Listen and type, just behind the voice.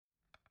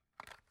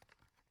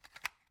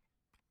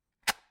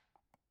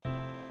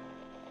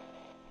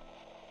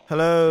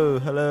Hello,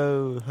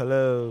 hello,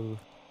 hello,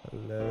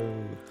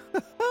 hello.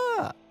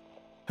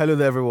 Hello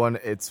there, everyone.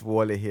 It's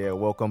Wally here.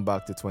 Welcome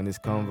back to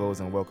 20s Convos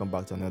and welcome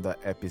back to another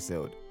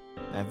episode.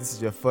 Now, if this is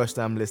your first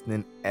time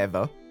listening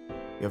ever,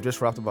 we have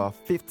just wrapped up our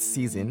 5th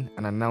season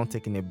and are now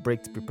taking a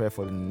break to prepare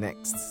for the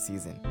next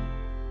season.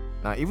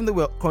 Now, even though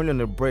we're currently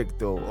on a break,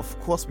 though, of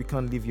course we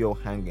can't leave you all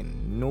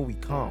hanging. No, we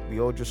can't. We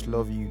all just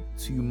love you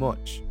too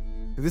much.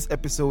 So this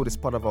episode is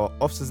part of our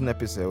off-season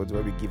episodes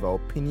where we give our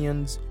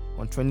opinions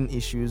on trending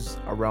issues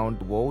around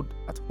the world,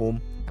 at home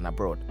and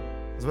abroad,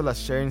 as well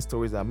as sharing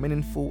stories that are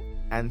meaningful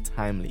and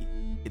timely.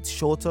 It's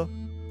shorter,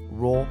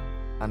 raw,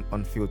 and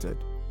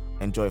unfiltered.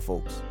 Enjoy,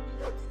 folks.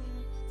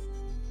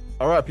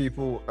 All right,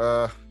 people.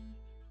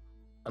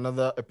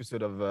 Another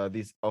episode of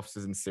this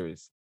off-season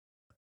series.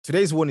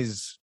 Today's one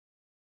is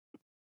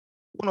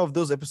one of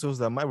those episodes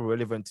that might be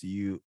relevant to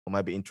you or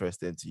might be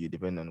interesting to you,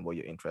 depending on what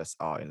your interests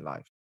are in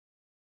life.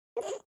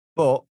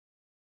 But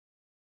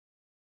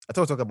I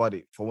thought I'd talk about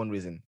it for one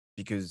reason,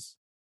 because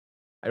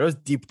I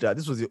just deep that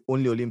this was the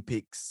only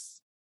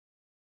Olympics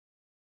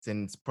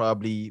since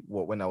probably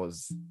when I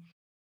was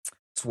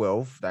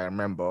 12 that I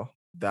remember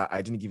that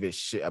I didn't give a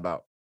shit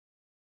about.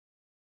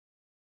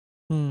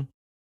 And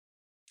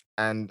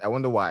I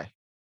wonder why.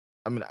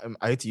 I mean,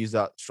 I hate to use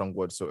that strong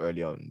word so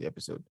early on in the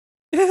episode.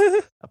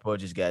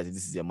 Apologies, guys, if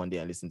this is your Monday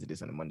and listen to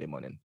this on a Monday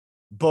morning.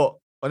 But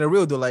on a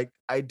real though, like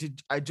I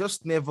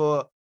just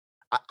never,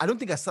 I don't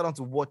think I sat down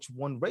to watch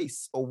one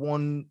race or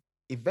one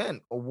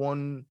event or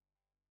one,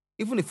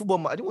 even a football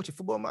match. I didn't watch a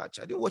football match.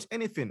 I didn't watch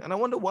anything. And I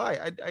wonder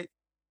why. I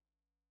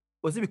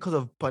was it because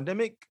of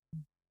pandemic,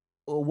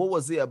 or what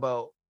was it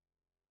about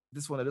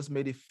this one that just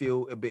made it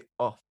feel a bit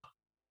off?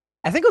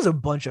 I think it was a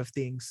bunch of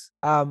things.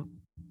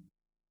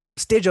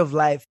 Stage of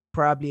life,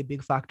 probably a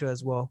big factor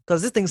as well.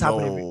 Because these things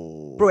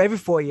happen every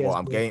 4 years. Well,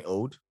 I'm getting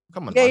old.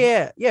 Come on,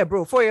 yeah,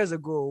 bro. 4 years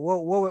ago,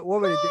 what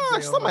were you thinking?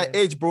 It's not my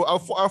age, bro.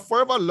 I'll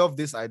forever love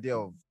this idea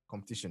of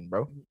competition,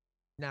 bro.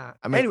 Nah.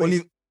 I mean,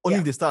 only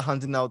if they start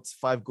handing out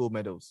 5 gold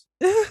medals.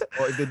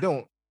 Or if they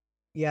don't.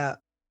 Yeah.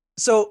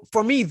 So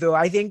for me, though,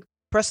 I think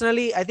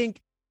personally,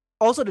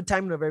 also the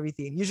timing of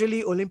everything.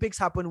 Usually Olympics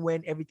happen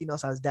when everything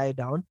else has died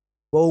down.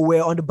 Well,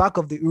 we're on the back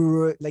of the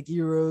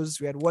Euros.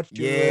 We had watched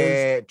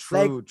Euros.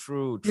 Yeah,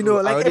 true. You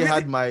know, like I already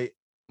had my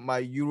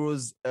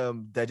Euros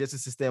digestive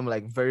system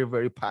like very,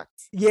 very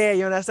packed. Yeah,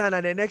 you understand.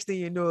 And the next thing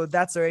you know,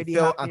 that's already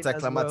felt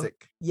anticlimactic.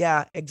 Well.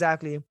 Yeah,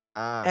 exactly.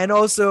 And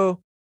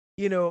also,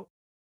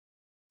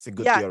 it's a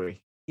good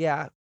theory.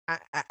 Yeah.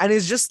 And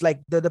it's just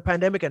like the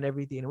pandemic and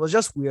everything. It was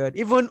just weird.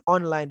 Even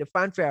online, the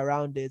fanfare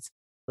around it,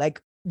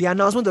 like the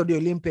announcement of the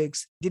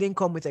Olympics didn't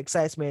come with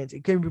excitement.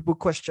 It came with people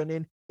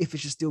questioning if it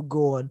should still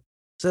go on.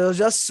 So there was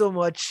just so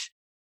much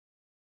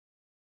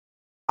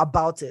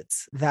about it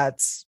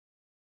that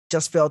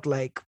just felt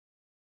like,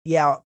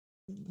 yeah,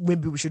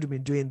 maybe we should have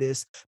been doing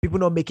this. People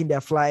not making their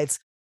flights,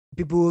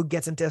 people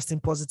getting testing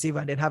positive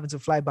and then having to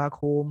fly back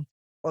home,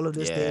 all of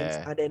those things.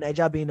 And then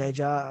Niger being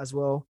Niger as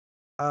well.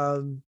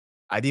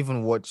 I didn't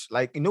even watch,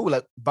 like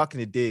back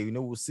in the day,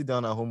 we'll sit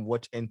down at home,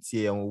 watch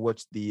NTA and we'll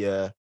watch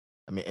the,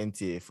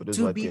 NTA for those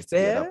who are DSTV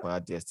at that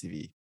point,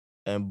 DSTV.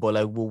 But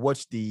like we'll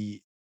watch the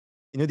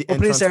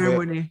opening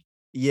ceremony.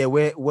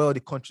 Where all the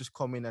countries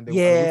come in and they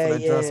wear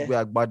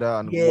Agbada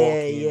and walk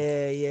in.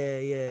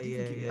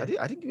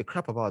 Yeah. I didn't give a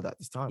crap about that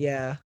this time.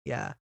 Yeah.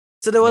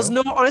 So there was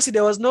honestly,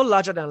 there was no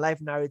larger than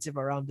life narrative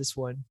around this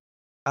one.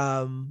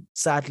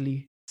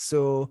 Sadly.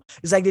 So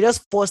it's like they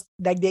just forced,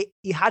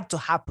 it had to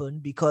happen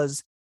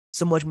because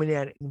so much money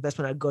and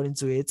investment had gone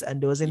into it, and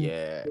there wasn't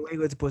they weren't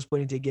going to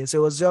postpone it again. So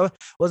it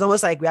was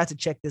almost like we had to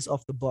check this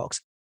off the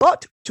box.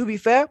 But to be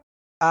fair,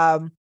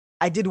 I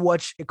did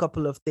watch a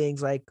couple of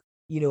things like,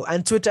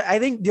 and Twitter. I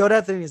think the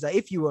other thing is that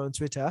if you were on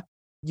Twitter,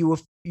 you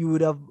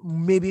would have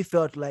maybe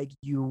felt like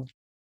you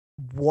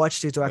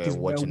watched it or at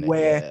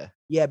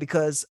least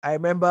because I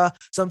remember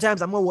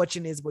sometimes I'm not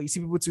watching this, but you see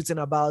people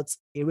tweeting about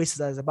a race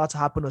that is about to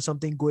happen or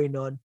something going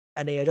on,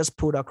 and then you're just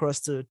pulled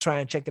across to try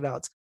and check it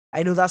out.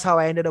 I know that's how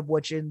I ended up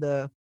watching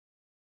the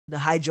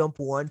high jump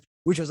one,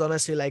 which was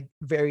honestly like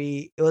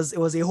it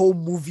was a whole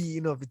movie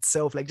in of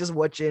itself. Like just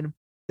watching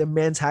the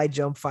men's high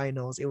jump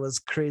finals, it was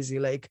crazy.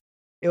 Like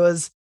it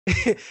was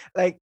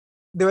like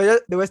there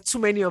were too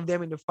many of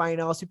them in the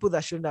finals, people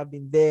that shouldn't have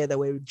been there, that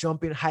were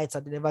jumping heights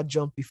that they never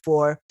jumped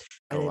before.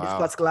 And this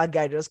particular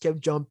guy just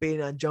kept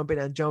jumping and jumping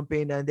and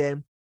jumping. And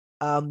then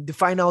the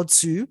final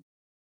two,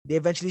 they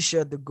eventually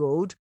shared the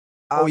gold.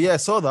 I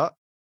saw that.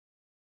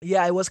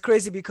 Yeah, it was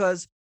crazy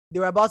because they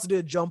were about to do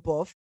a jump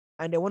off,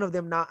 and then one of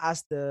them now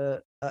asked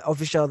the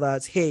official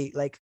that, hey,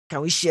 like,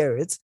 can we share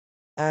it?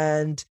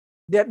 And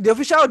the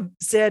official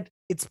said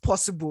it's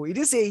possible. He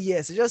didn't say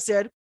yes. He just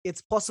said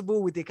it's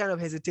possible with a kind of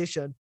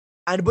hesitation.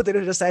 And both of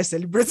them just started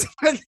celebrating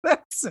like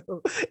that.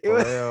 So it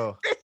was, so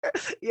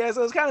it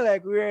was kind of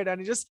like weird.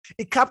 And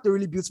it capped a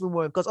really beautiful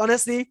moment. Because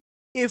honestly,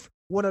 if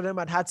one of them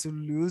had to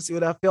lose, it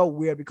would have felt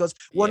weird because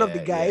one of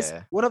the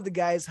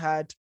guys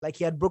had, like,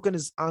 he had broken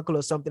his ankle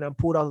or something and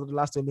pulled out of the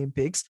last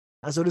Olympics.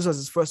 And so this was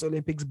his first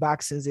Olympics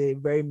back since a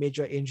very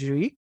major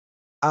injury.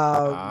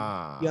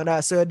 You know,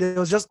 so there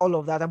was just all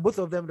of that, and both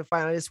of them, the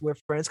finalists, were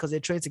friends because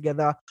they trained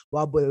together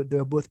while they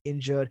were both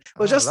injured. It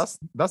was just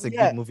that's a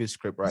good movie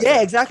script, right? Yeah,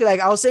 there. exactly. Like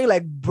I was saying,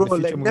 like bro, the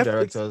future like movie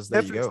directors,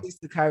 there you Netflix go. needs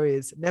to carry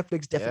it.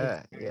 Netflix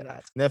definitely carry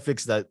that.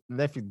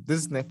 This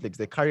is Netflix.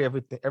 They carry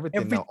everything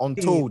now.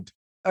 Untold.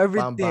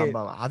 Everything. Bam,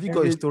 bam, bam. Have you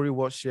got a story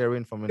worth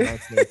sharing from the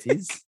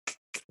 1980s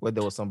where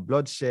there was some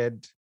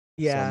bloodshed,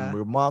 some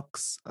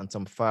remarks, and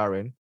some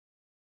firing?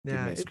 Give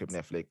me a script,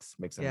 Netflix.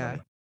 Make some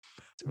money.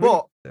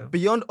 But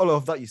beyond all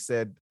of that, you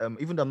said,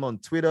 even though I'm on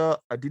Twitter,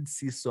 I did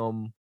see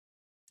some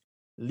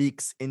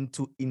leaks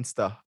into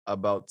Insta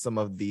about some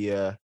of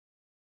the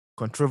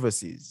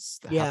controversies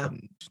that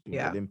happened during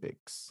the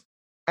Olympics.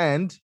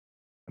 And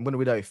I'm going to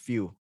read out a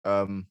few.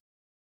 The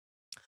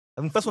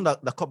first one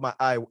that caught my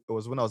eye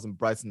was when I was in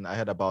Brighton. I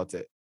heard about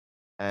it.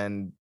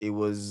 And it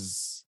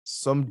was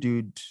some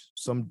dudes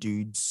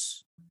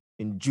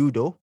in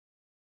judo.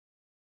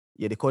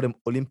 Yeah, they call them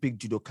Olympic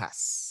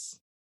judokas.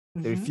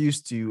 They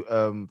refused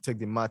to take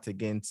the mat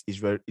against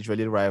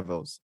Israeli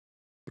rivals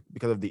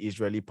because of the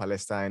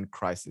Israeli-Palestine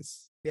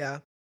crisis. Yeah.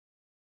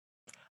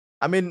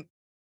 I mean,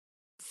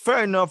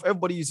 fair enough.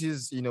 Everybody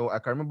uses, I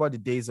can remember the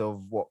days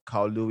of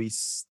Carl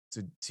Lewis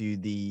to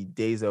the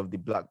days of the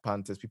Black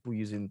Panthers, people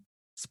using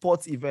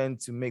sports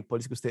events to make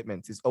political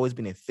statements. It's always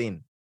been a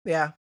thing.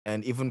 Yeah.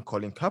 And even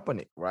Colin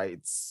Kaepernick, right?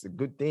 It's a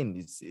good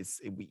thing.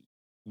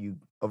 You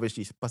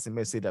obviously passing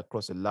message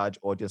across a large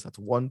audience at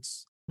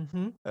once.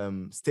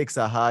 Stakes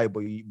are high, but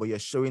you're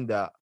showing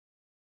that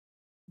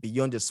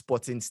beyond the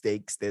sporting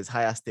stakes, there's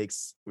higher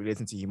stakes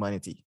relating to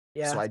humanity.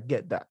 Yeah. So I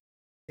get that.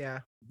 Yeah.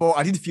 But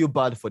I did feel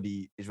bad for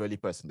the Israeli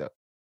person though.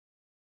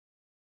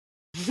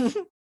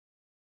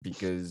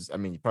 Because I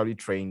mean, you probably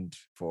trained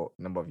for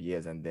a number of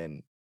years and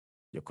then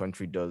your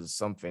country does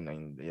something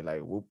and you're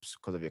like, whoops,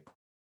 because of your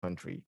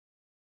country,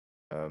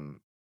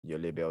 you're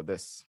labeled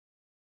this.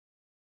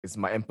 Is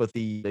my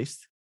empathy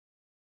based?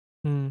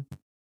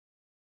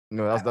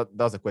 No, that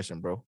was a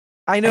question, bro.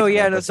 I know,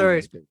 yeah, no,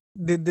 sorry.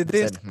 They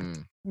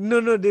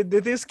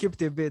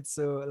skipped a bit,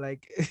 so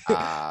like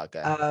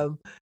okay.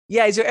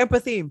 Yeah, is your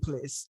empathy in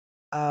place?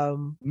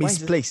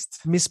 Misplaced.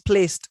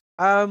 Misplaced.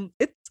 I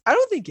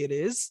don't think it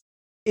is.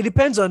 It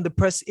depends on the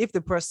person. If the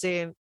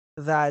person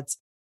that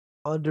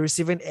on the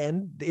receiving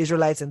end, the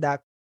Israelites and that,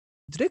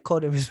 do they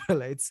call them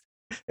Israelites?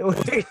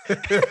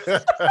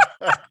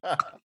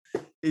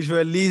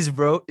 Israelis,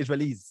 bro.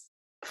 Israelis.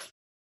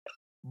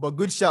 But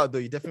good shout though.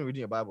 You're definitely reading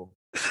your Bible.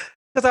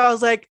 Because I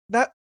was like,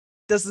 that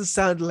doesn't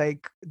sound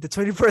like the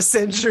 21st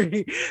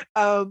century.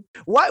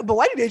 Why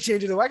did they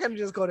change it? Why can't you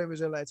just call them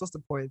Israelites? What's the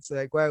point?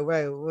 Like, why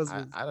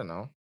I don't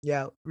know.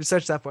 Yeah,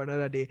 research that for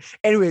another day.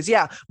 Anyways,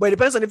 yeah, but it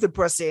depends on if the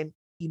person,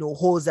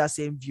 holds that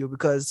same view,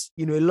 because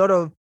a lot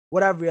of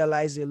what I've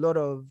realized, a lot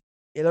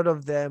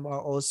of them are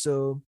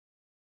also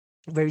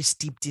very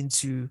steeped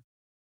into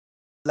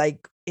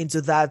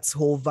that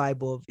whole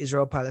vibe of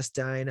Israel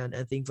Palestine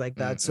and things like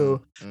that.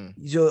 So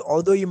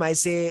although you might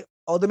say,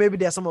 although maybe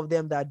there are some of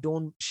them that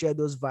don't share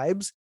those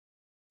vibes,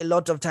 a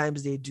lot of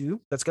times they do.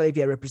 Particularly if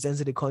you're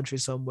representing the country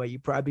somewhere, you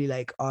probably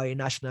are a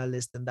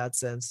nationalist in that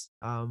sense.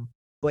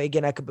 But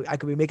again, I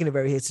could be making a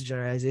very hasty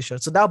generalization.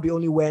 So that'll be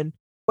only when,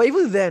 but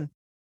even then,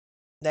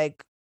 I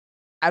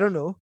don't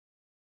know.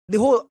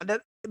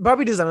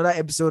 Probably this is another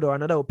episode or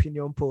another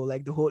opinion poll,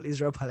 like the whole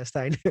Israel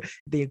Palestine thing.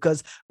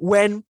 Because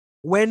when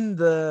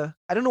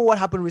I don't know what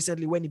happened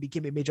recently when it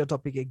became a major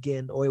topic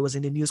again, or it was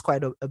in the news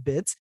quite a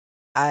bit.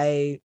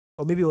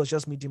 Or maybe it was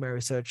just me doing my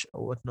research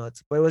or whatnot.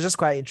 But it was just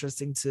quite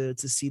interesting to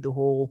see the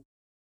whole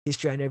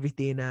history and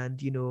everything, and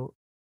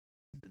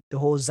the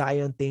whole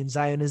Zion thing,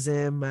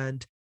 Zionism,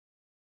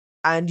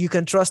 and you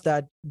can trust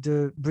that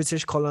the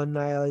British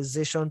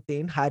colonization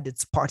thing had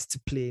its part to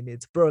play in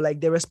it, bro.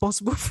 Like they're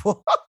responsible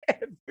for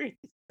everything,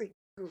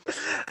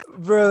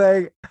 bro.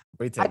 Like,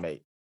 Britain,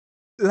 mate.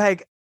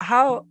 Like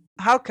how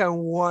can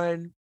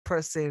one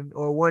person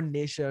or one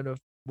nation of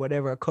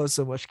whatever cause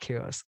so much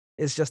chaos?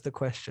 It's just a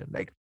question.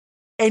 Like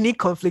any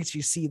conflicts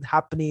you see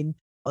happening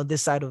on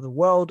this side of the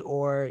world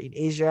or in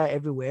Asia,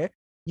 everywhere,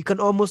 you can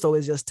almost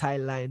always just tie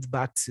lines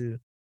back to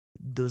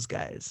those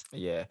guys.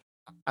 Yeah.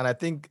 And I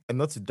think, and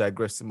not to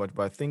digress too much,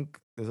 but I think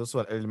there's also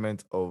an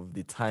element of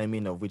the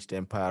timing of which the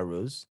empire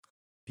rose.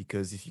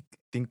 Because if you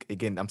think,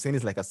 again, I'm saying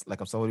this like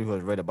I'm somebody who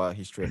has read about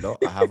history a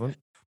lot. I haven't,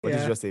 but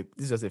this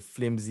is just a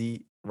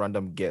flimsy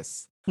random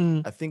guess.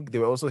 I think they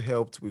were also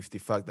helped with the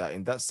fact that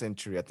in that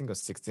century, I think it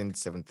was 16th,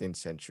 17th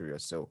century or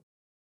so,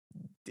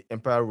 the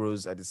empire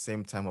rose at the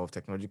same time of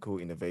technological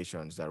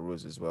innovations that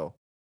rose as well.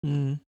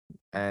 And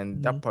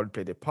that probably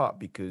played a part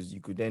because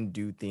you could then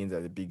do things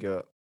at a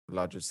bigger,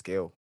 larger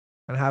scale.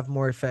 And have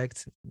more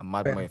effect.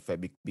 More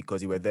effect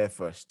because you were there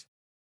first,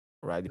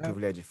 right? The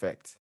privilege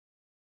effect.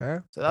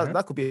 So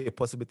that could be a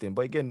possible thing.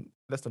 But again,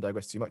 let's not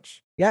digress too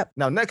much. Yeah.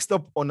 Now, next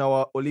up on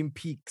our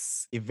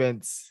Olympics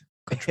events,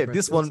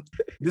 this one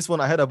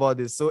I heard about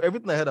this. So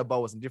everything I heard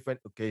about was in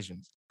different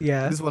occasions.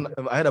 Yeah. This one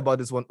I heard about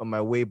this one on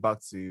my way back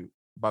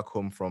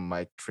home from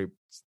my trip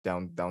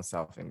down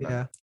south England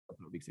a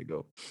couple of weeks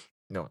ago.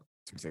 No,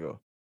 2 weeks ago.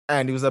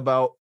 And it was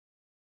about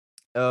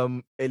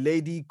a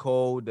lady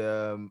called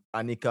Annika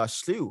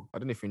Schlew. I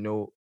don't know if you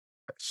know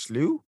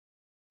Schlew.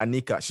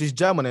 Annika. She's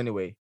German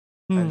anyway,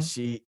 and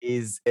she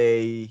is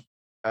a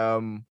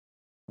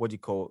what do you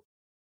call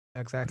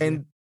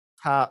Exactly.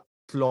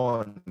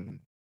 pentathlon.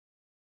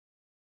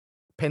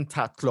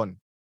 Pentathlon.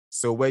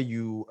 So where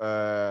you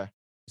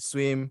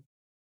swim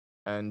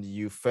and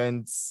you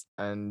fence,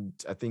 and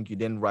I think you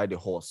then ride a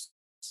horse.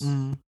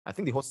 I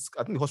think the horse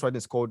riding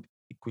is called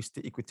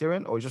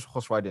equestrian, or just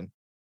horse riding.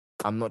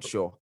 I'm not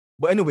sure.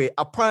 But anyway,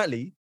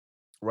 apparently,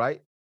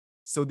 right?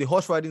 So the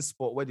horse riding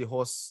sport where the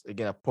horse,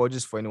 again,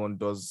 apologies for anyone who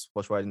does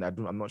horse riding.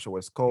 I'm not sure what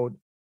it's called,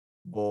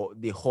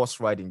 but the horse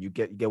riding, you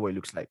get what it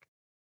looks like.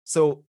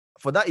 So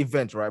for that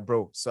event, right,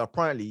 bro? So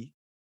apparently,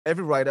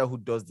 every rider who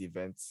does the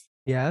event,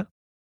 Yeah.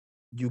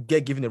 you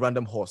get given a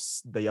random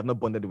horse that you have not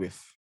bonded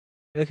with.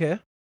 Okay.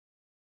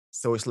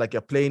 So it's like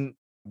you're playing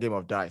game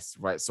of dice,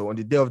 right? So on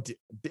the day of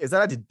is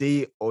that the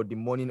day or the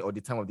morning or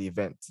the time of the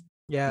event?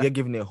 Yeah. You get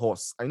given a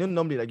horse. I know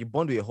normally like you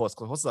bond with a horse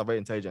because horses are very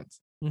intelligent.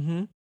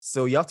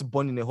 So you have to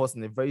bond in a horse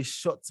in a very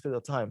short space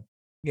of time.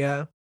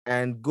 Yeah.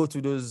 And go to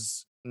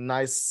those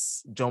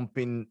nice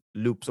jumping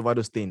loops over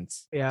those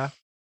things. Yeah.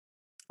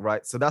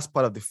 Right. So that's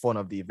part of the fun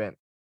of the event.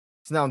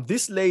 So now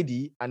this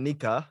lady,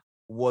 Anika,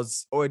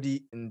 was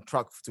already in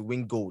track to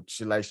win gold.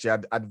 She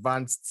had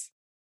advanced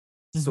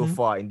so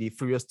far in the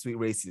previous 2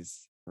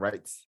 races,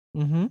 right?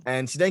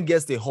 And she then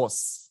gets the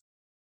horse.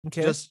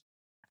 Okay.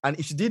 And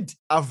if she did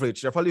average,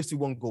 she probably still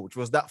won gold. She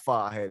was that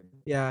far ahead.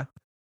 Yeah.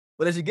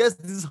 But then she gets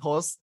this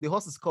horse. The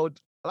horse is called.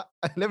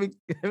 Let me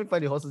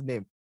find the horse's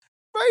name.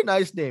 Very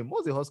nice name.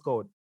 What's the horse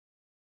called?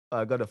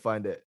 I gotta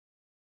find it.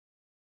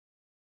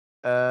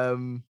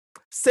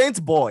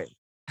 Saint Boy.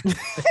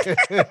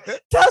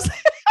 That's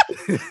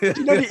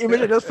you know the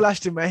image that just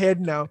flashed in my head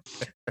now.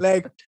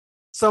 Like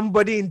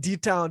somebody in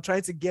D-Town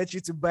trying to get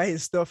you to buy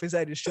his stuff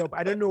inside the shop.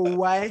 I don't know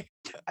why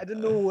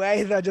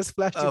that just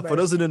flashed in my For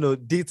those who don't know,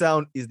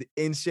 D-Town is the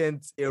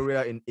ancient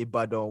area in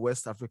Ibadan,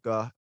 West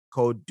Africa,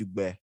 called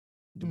Dugbe.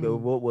 Dugbe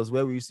was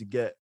where we used to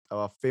get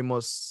our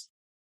famous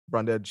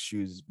branded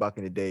shoes back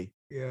in the day.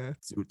 Yeah.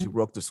 To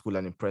rock to school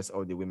and impress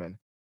all the women.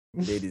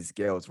 Ladies,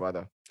 girls,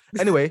 rather.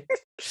 Anyway,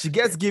 she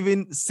gets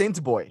given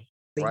Saint Boy,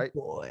 right?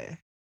 Boy.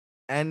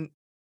 And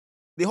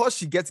the horse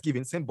she gets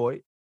given, Saint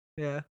Boy,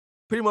 yeah,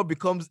 pretty much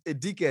becomes a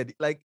dickhead.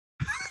 Like,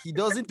 he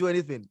doesn't do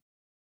anything.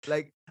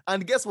 Like,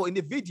 and guess what? In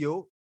the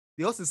video,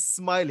 the horse is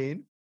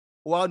smiling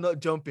while not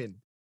jumping.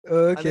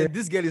 Okay. And then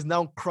this girl is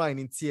now crying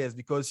in tears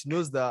because she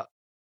knows that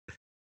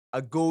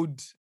a gold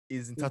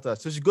is in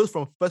tatters. So she goes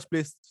from first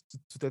place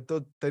to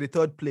the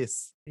 33rd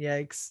place.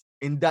 Yikes.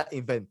 In that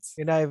event.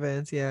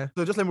 Yeah.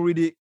 So just let me read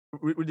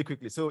it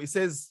quickly. So it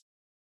says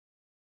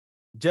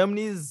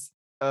Germany's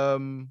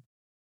Annika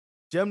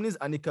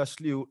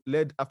Schlew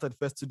led after the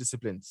first 2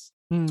 disciplines,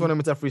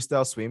 200-meter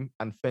freestyle swim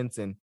and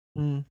fencing,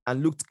 and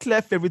looked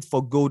clear favorite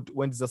for gold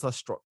when disaster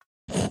struck.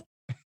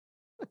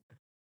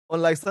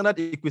 Unlike standard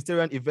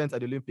equestrian events at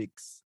the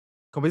Olympics,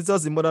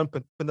 competitors in modern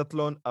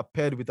pentathlon are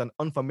paired with an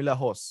unfamiliar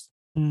horse.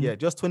 Yeah,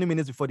 just 20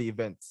 minutes before the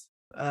event.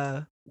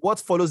 What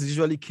follows is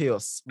usually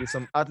chaos, with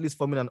some athletes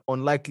forming an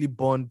unlikely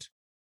bond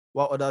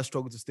while others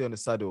struggle to stay on the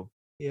saddle.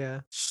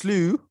 Yeah.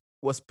 Schlew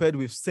was paired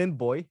with Saint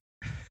Boy,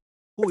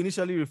 who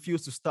initially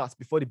refused to start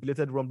before the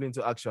belated rumbling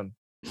into action.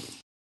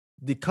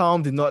 The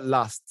calm did not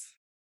last.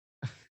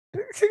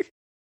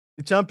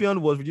 The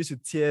champion was reduced to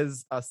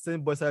tears as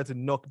Saint Boy started to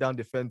knock down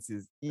the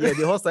fences. Yeah,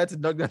 the horse started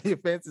to knock down the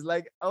fences.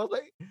 Like, I was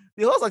like,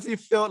 the horse actually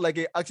felt like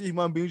an actual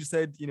human being who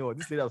said, you know,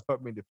 this lady has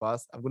hurt me in the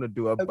past. I'm going to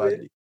do her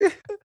badly.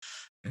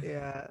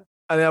 Yeah.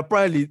 And then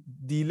apparently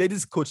the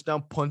ladies' coach now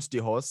punched the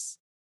horse,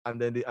 and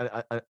then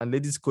and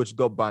ladies' coach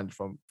got banned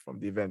from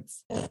the event.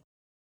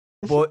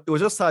 But it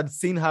was just sad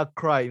seeing her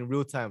cry in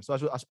real time. So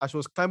as she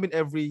was climbing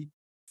every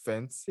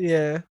fence,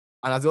 yeah,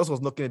 and as the horse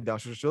was knocking it down,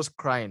 she was just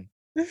crying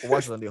while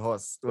she was on the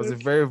horse. It was a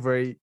very,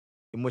 very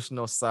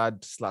emotional,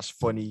 sad /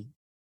 funny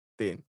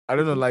thing. I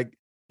don't know, like,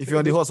 if you're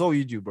on the horse, what will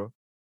you do, bro?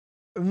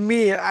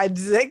 Me, I'd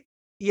like,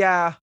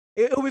 yeah,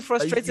 it'll be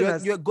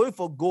frustrating. You're going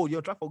for gold.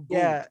 You're trying for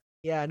gold.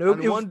 Yeah. No,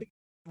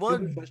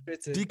 one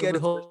dickhead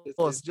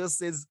horse just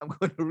says, "I'm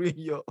going to ruin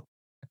your."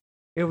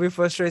 It'll be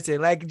frustrating.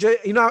 Like,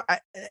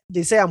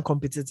 they say I'm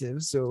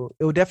competitive, so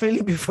it will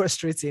definitely be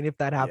frustrating if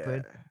that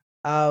happened.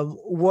 Yeah.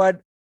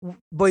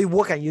 But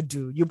what can you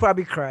do? You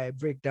probably cry,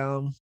 break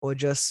down, or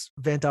just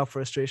vent out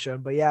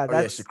frustration. But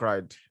yeah, she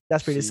cried.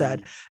 That's pretty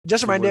sad.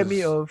 Just reminded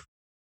me of,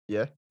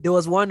 there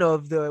was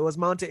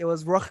it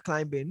was rock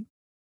climbing,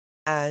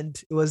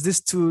 and it was these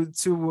two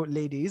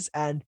ladies,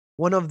 and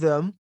one of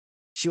them,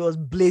 she was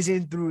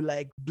blazing through,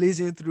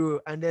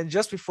 and then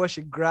just before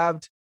she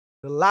grabbed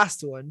the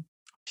last one,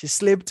 she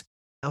slipped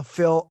and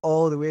fell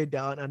all the way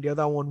down, and the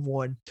other one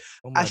won.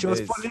 As she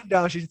was falling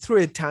down, she threw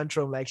a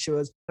tantrum. Like,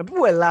 and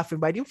people were laughing,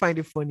 but I didn't find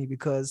it funny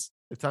because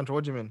a tantrum.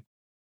 What do you mean?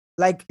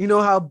 Like, you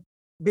know how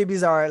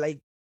babies are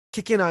like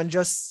kicking and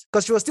just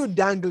because she was still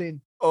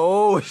dangling.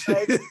 Oh,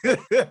 like,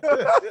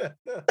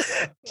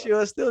 she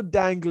was still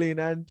dangling,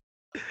 and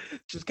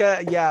she was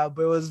kind of,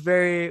 but it was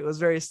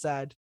very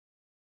sad.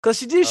 Because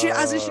she did, she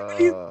as in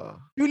she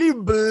really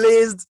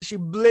blazed. She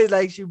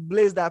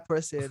blazed that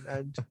person,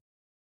 and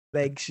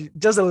like she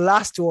just the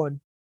last one,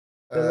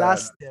 the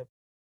last step.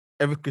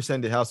 Every Christian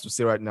in the house will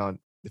say right now,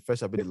 the first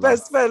shall be the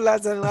last.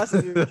 last. And last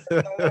will be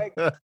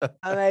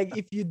I'm like,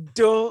 if you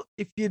don't,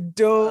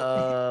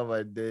 oh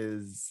my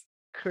days,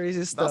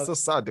 crazy stuff. That's so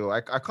sad though.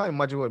 I can't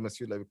imagine what it must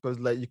feel like, because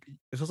like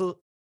it's also,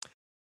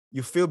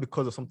 you feel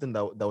because of something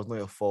that was not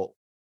your fault.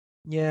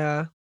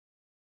 Yeah.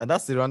 And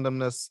that's the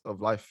randomness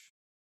of life.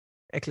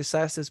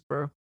 Ecclesiastes,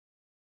 bro.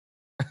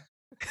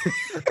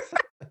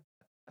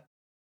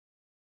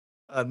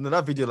 And in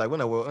that video, like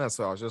when I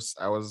saw,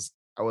 I was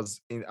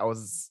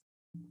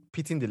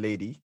pitying the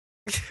lady.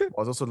 I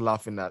was also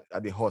laughing at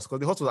the horse, because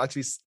the horse was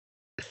actually,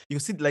 you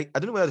see, like, I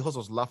don't know whether the horse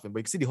was laughing, but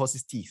you can see the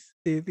horse's teeth.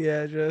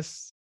 Yeah,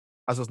 just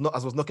as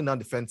was knocking down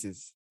the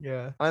fences.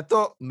 Yeah. And I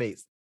thought,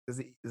 mate,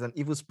 there's an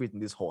evil spirit in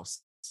this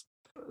horse.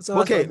 So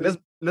okay, let's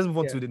move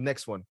on to the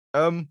next one.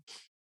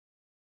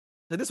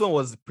 So this one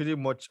was pretty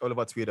much all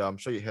over Twitter. I'm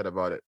sure you heard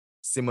about it.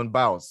 Simone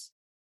Biles.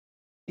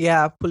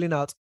 Yeah, pulling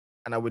out.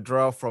 And a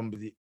withdrawal from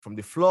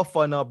the floor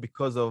final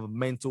because of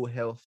mental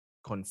health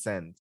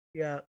concerns.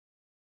 Yeah.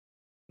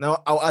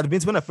 Now, I'll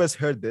admit, when I first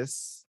heard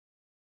this,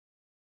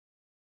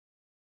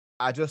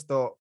 I just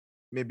thought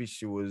maybe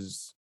she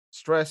was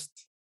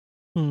stressed,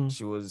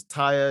 she was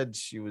tired,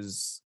 she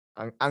was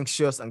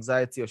anxious,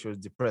 anxiety, or she was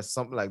depressed,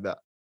 something like that.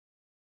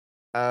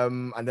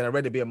 And then I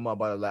read a bit more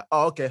about it, like,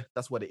 oh, okay,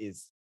 that's what it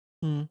is.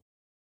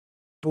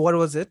 What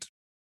was it?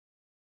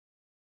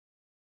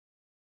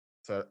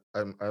 So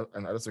and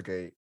that's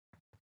okay.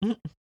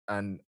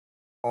 And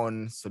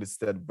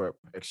unsolicited burp.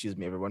 Excuse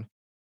me, everyone.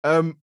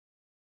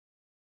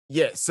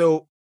 Yeah,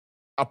 so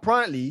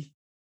apparently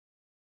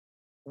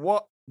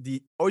what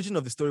the origin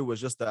of the story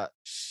was just that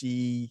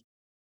she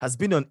has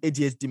been on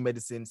ADHD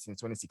medicine since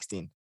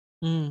 2016.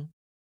 And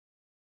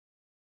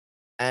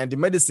the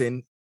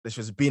medicine that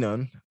she was been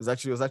on was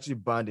actually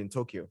banned in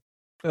Tokyo.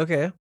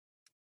 Okay.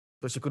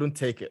 So she couldn't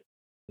take it.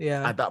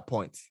 Yeah. At that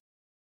point.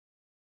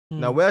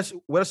 Now, where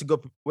she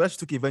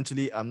took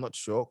eventually, I'm not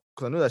sure,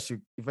 because I know that she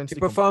eventually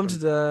performed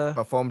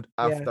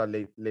after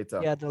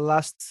later. Yeah, the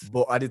last.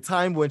 But at the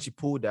time when she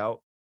pulled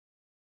out,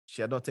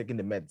 she had not taken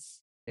the meds.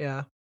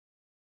 Yeah.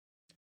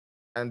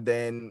 And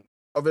then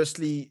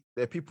obviously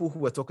there are people who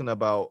were talking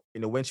about,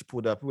 when she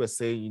pulled out, people were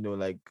saying,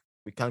 like,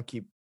 we can't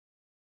keep.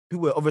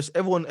 People were obviously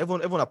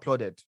everyone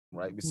applauded,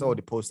 right? We saw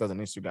the posters on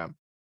Instagram.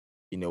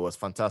 It was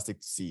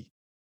fantastic to see.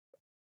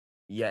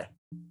 Yeah,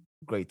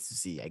 great to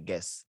see, I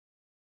guess.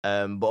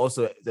 But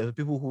also there were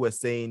people who were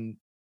saying,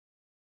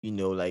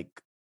 like,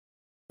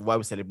 why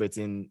we're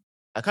celebrating.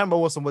 I can't remember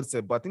what somebody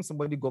said, but I think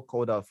somebody got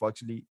called out for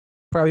actually.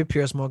 Probably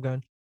Piers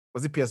Morgan.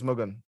 Was it Piers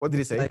Morgan? What did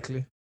he say?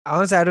 Likely.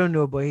 Honestly, I don't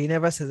know, but he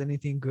never says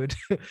anything good.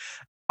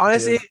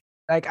 Honestly,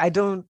 like I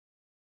don't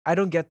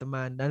get the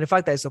man, and the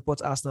fact that he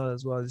supports Arsenal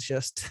as well is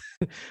just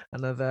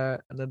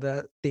another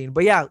thing.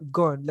 But yeah,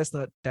 go on. Let's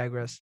not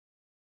digress.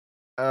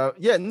 So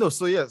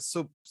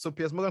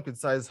Piers Morgan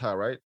criticized her,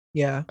 right?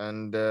 Yeah.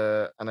 And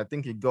I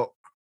think he got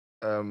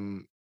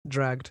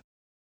dragged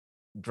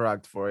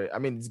for it. I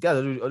mean, this guy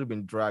has already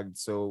been dragged,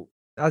 so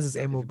that's his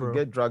MO, bro.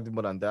 Get dragged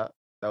more than that.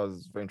 That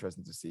was very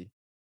interesting to see.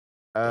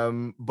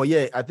 But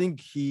yeah, I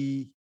think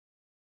he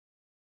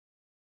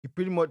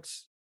pretty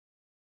much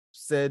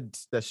said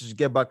that she should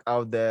get back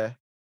out there,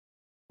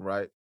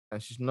 right?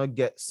 And she should not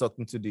get sucked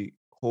into the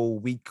whole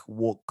weak,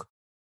 woke,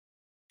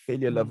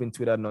 failure-loving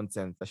Twitter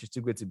nonsense. That she's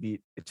too great to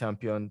be a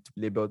champion, to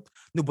be labeled.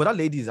 No, but that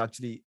lady is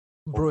actually...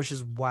 Bro,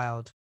 she's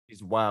wild.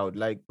 She's wild.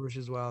 Like, bro,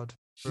 she's wild.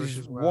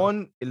 She's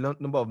won a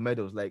number of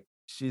medals. Like,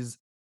 she's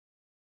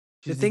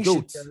the thing she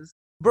does.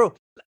 Bro,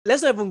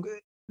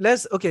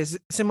 okay,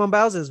 Simone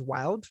Biles is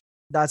wild.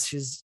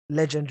 She's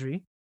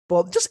legendary.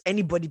 But just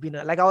anybody being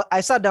like,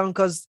 I sat down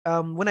because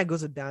when I go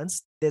to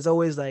dance, there's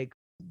always like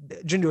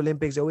during the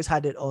Olympics, they always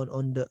had it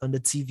on the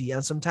TV,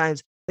 and sometimes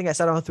I think I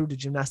sat down through the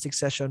gymnastics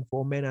session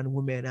for men and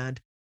women, and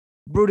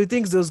bro, the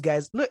things those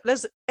guys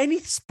any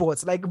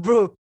sports, like,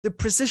 bro, the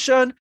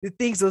precision, the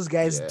things those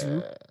guys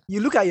do,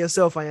 you look at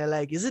yourself and you're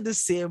like, is it the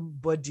same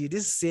body,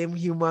 this same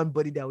human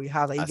body that we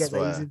have that you guys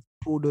are using to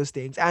pull those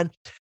things? And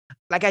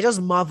like, I just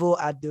marvel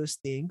at those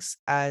things,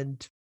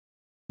 and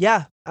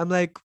yeah, I'm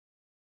like,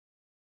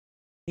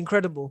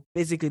 incredible.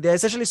 Basically, they're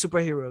essentially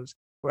superheroes,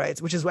 right?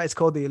 Which is why it's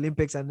called the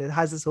Olympics, and it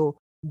has this whole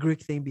Greek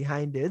thing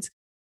behind it.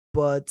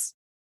 But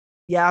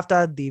yeah,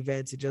 after the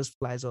event, it just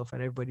flies off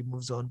and everybody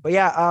moves on. But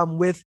yeah,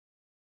 with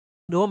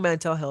no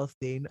mental health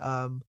thing,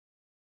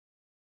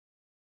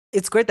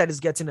 it's great that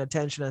it's getting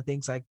attention and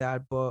things like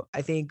that. But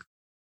I think,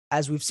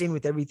 as we've seen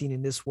with everything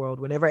in this world,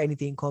 whenever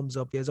anything comes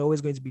up, there's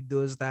always going to be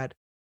those that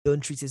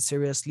don't treat it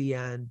seriously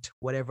and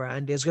whatever.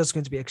 And there's just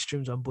going to be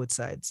extremes on both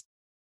sides.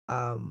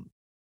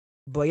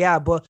 But yeah,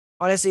 but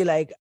honestly,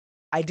 like,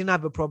 I didn't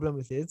have a problem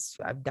with it.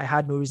 I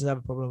had no reason to have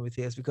a problem with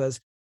it, because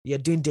you're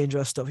doing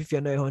dangerous stuff. If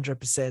you're not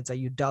 100% and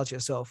you doubt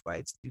yourself,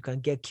 right, you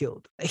can get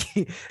killed.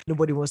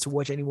 Nobody wants to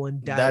watch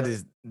anyone die.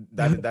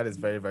 That is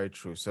very, very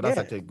true. So that's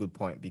actually a good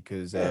point,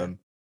 because the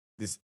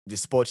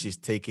sport she's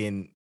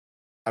taking,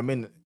 I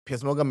mean,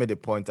 Piers Morgan made a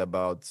point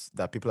about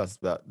that people are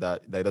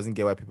that he doesn't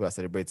get why people are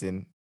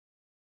celebrating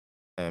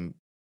um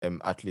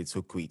athletes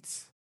who quit.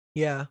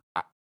 Yeah.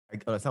 I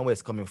understand where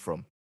it's coming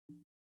from,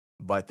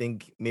 but I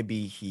think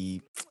maybe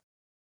he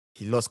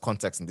lost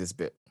context in this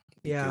bit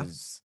Yeah.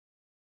 because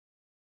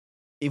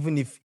even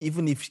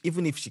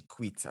if she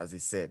quits, as he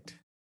said,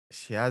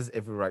 she has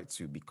every right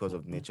to because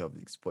of the nature of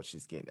the sport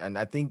she's getting. And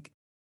I think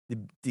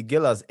the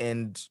girl has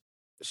earned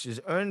she's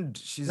earned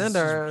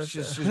Then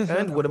she's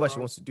earned whatever she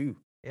wants to do,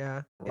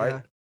 Yeah. right?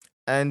 Yeah.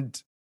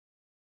 And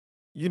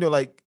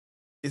like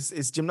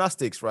it's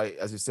gymnastics, right?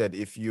 As you said,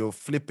 if you're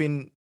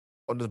flipping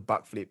on those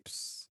back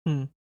flips,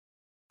 Hmm.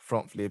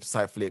 front flips,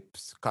 side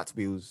flips,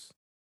 cartwheels,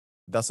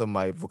 that's on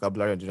my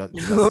vocabulary on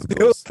gymnastics The whole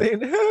goes.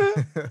 thing.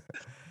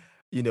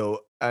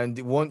 And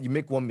you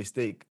make one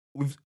mistake.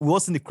 We've all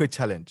seen the crate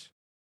challenge.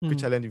 Crate Hmm.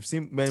 challenge, you've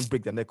seen men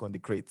break their neck on the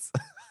crates.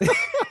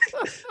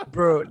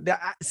 Bro,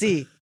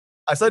 see.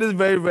 I saw this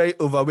very, very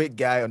overweight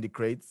guy on the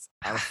crates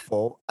and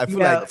fall. I feel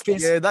Yeah, like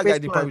face that guy face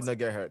did probably plant. not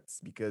get hurt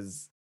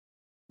because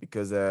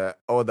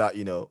all that,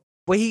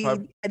 But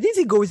prob- didn't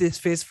he go with his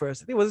face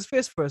first? I think it was his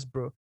face first,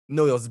 bro.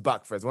 no, it was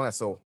back first. When I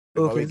saw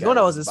the Okay, overweight the one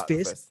guy that was was his back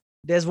face. first.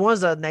 There's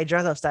ones that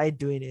Nigerians have started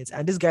doing it,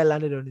 and this guy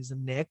landed on his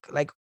neck.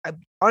 Like,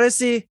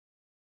 honestly,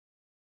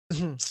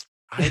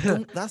 I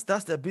don't that's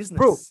their bro.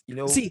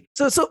 business, See,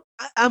 so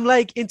I'm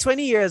like, in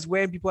 20 years,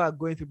 when people are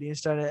going through the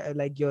internet,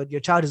 like your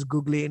child is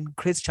googling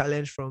Chris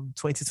challenge from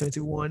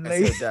 2021, I see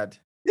your like, dad.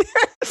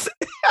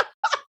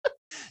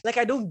 like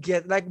I don't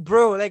get, like,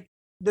 bro, like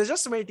there's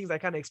just so many things I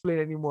can't explain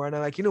anymore, and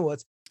I'm like, you know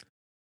what?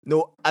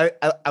 No, I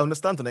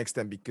understand to an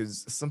extent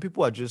because some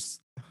people are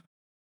just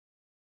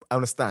I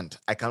understand.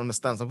 I can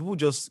understand. Some people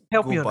just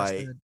Help go me by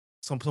understand.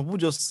 some people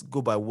just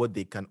go by what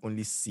they can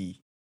only see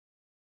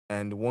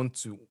and want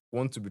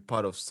to be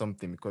part of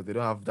something because they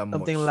don't have that Something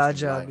much in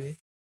larger, life. be.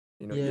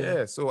 Yeah.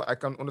 Yeah. So I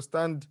can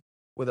understand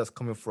where that's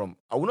coming from.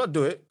 I will not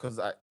do it because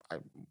I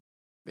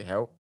the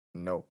hell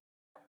no.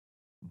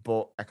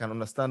 But I can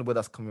understand where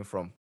that's coming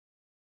from.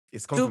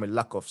 It's coming from To a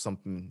lack of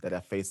something that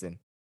they're facing.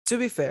 to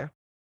be fair,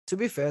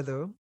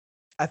 though,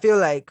 I feel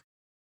like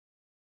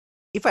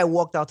if I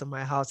walked out of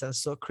my house and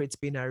saw crates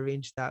being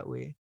arranged that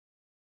way,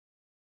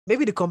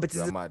 maybe the You are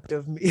competitive mad. side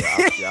of me.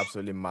 You're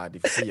absolutely mad.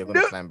 If you say you're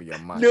gonna No, climb it, you're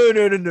mad.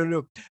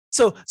 no.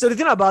 So the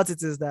thing about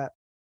it is that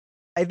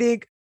I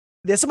think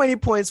there's so many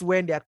points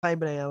when they're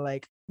climbing and you're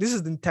like, this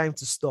is the time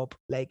to stop.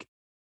 Like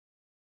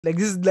this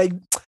is like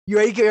you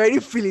already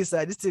feeling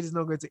that this thing is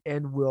not going to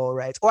end well,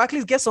 right? Or at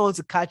least get someone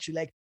to catch you.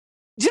 Like,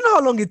 do you know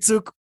how long it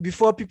took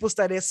before people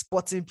started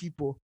spotting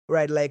people,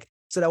 right? Like,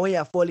 so that when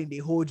you're falling, they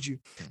hold you.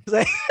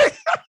 Like,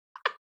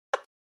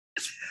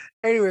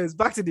 anyways,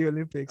 back to the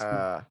Olympics.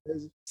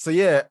 So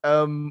yeah,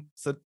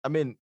 so I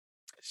mean,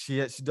 she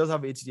does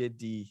have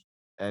ADHD,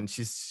 and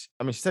she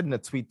said in a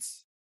tweet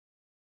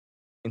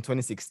in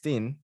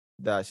 2016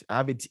 that I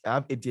have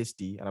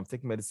ADHD and I'm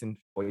taking medicine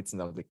for it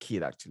since I was a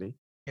kid. Actually,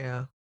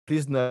 Yeah.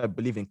 please know I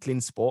believe in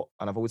clean sport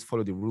and I've always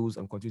followed the rules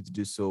and continue to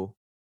do so.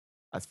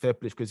 As fair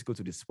play is critical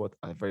to the sport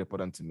and very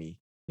important to me.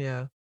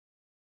 Yeah.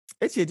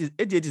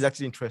 ADHD is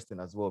actually interesting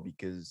as well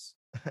because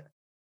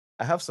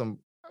I have some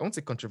I won't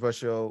say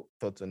controversial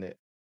thoughts on it,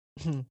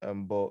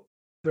 but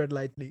Tread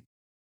lightly.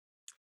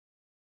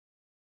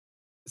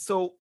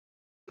 so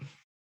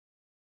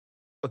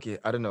okay,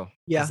 I don't know.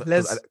 Yeah.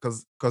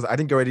 Because I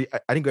didn't get ready.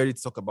 I didn't get ready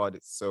to talk about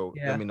it. So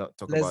let Yeah. me not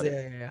talk Let's about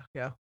it.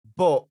 yeah.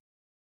 But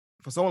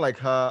for someone like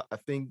her, I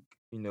think,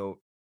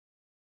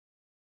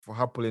 for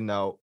her pulling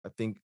out, I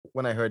think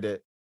when I heard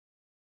it,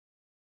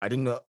 I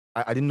didn't know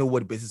I didn't know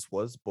what the basis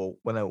was, but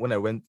when I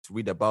went to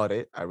read about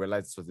it, I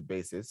realized this was the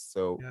basis.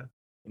 So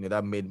Yeah.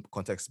 that made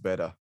context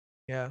better.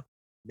 Yeah.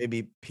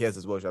 Maybe peers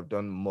as well should have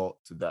done more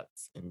to that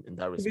in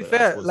that To be respect. I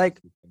fair, suppose.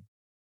 like,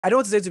 I don't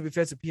want to say to be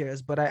fair to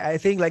peers, but I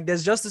think like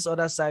there's just this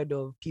other side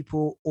of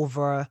people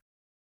over,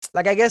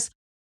 like, I guess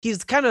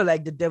he's kind of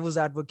like the devil's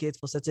advocate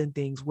for certain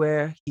things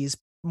where he's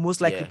most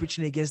likely Yeah.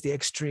 preaching against the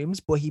extremes,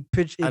 but he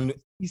And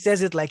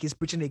says it like he's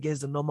preaching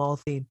against the normal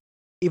thing,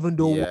 even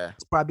though what yeah.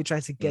 he's probably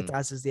trying to get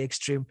at is the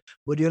extreme.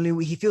 But the only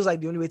way he feels like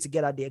the only way to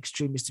get at the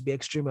extreme is to be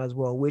extreme as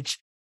well, which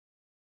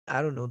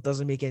I don't know,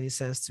 doesn't make any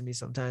sense to me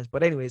sometimes.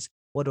 But anyways,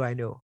 what do I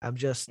know? I'm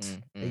just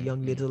a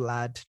young little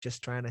lad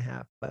just trying to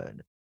have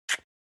fun.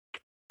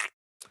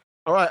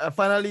 All right, and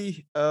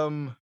finally,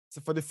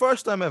 so for the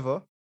first time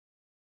ever,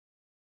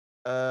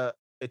 a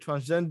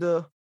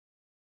transgender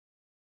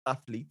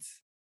athlete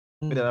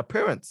made an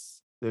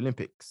appearance at the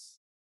Olympics.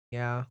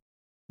 Yeah.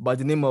 By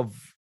the name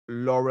of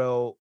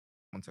Laurel.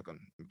 1 second,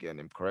 I'm getting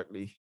him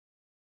correctly.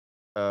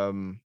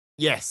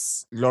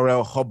 Yes,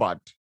 Laurel Hubbard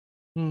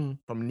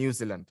from New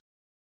Zealand.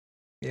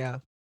 Yeah.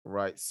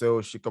 Right.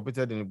 So she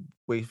competed in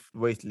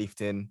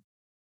weightlifting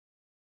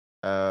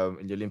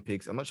in the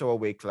Olympics. I'm not sure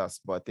what weight class,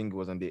 but I think it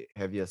was on the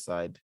heavier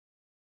side.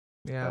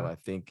 Yeah. I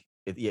think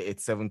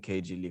it's 7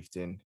 kg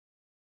lifting.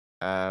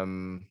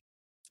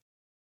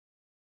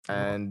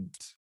 And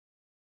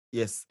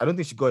yes, I don't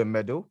think she got a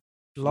medal.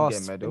 She didn't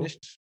get a medal.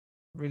 Finished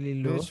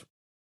really low. She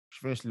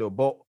finished low.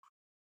 But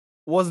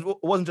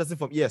was interesting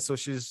for me. Yeah, so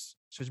she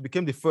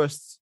became the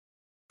first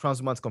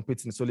trans woman to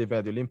compete in the solo event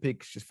at the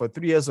Olympics. She's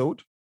 43 years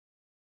old.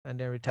 And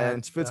then retired.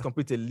 And she failed to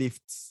complete a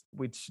lift,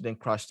 which then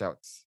crashed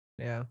out.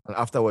 Yeah. And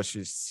afterwards,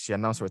 she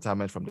announced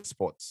retirement from the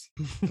sport.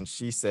 And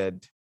she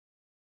said,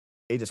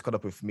 "Age has caught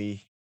up with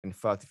me. In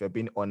fact, if you're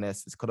being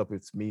honest, it's caught up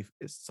with me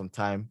some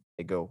time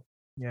ago."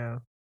 Yeah.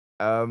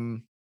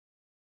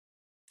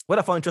 What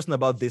I found interesting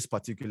about this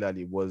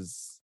particularly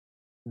was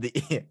the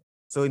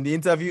so in the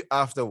interview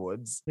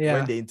afterwards,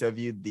 when they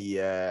interviewed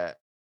the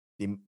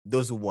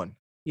those who won,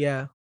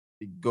 the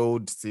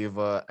gold,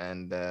 silver,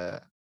 and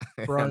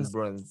bronze. and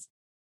bronze.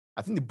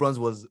 I think the bronze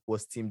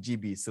was Team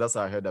GB, so that's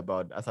how I heard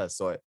about. That's how I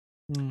saw it.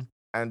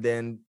 And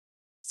then,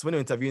 so when they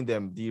were interviewing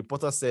them, the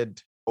reporter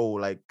said, "Oh,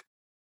 like,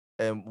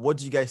 what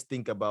do you guys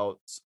think about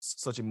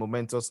such a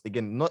momentous?"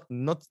 Again,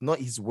 not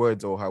his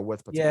words or her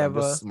words, but I'm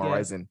just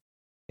summarizing.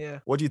 Yeah.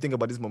 What do you think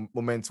about this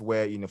moment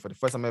where, for the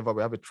first time ever,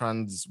 we have a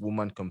trans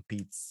woman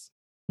competes,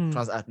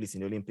 trans athletes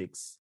in the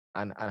Olympics,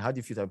 and how do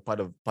you feel to be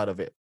part of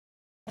it?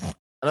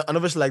 And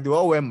obviously, like, they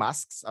all wear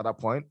masks at that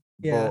point.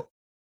 Yeah.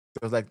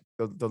 But there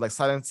was like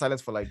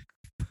silence for like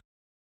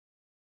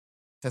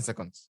 10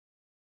 seconds.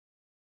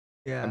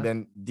 Yeah. And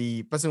then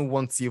the person who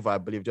won silver, I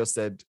believe, just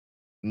said,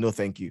 "No,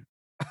 thank you."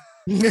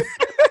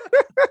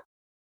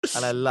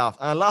 And I laughed.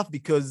 And I laughed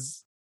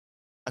because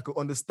I could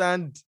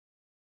understand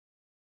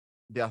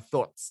their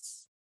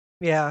thoughts.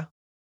 Yeah.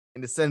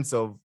 In the sense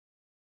of,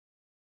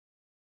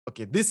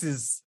 okay, this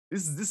is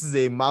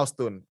a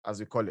milestone, as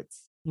we call it.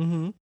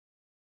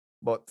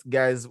 But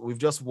guys, we've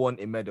just won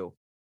a medal.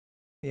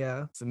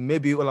 Yeah. So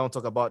maybe all I want to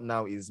talk about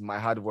now is my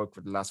hard work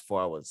for the last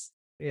 4 hours.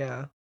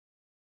 Yeah.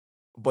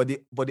 But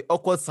the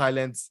awkward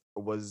silence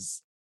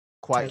was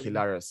quite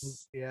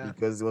hilarious. Yeah.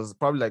 Because it was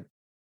probably like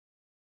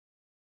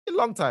a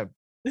long time.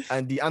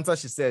 And the answer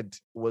she said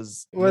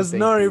was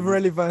not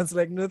irrelevant.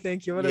 Like, no,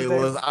 thank you. It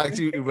was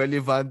actually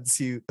irrelevant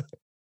to.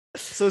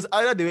 So it's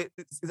either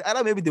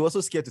maybe they were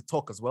so scared to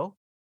talk as well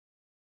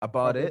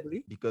about it,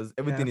 because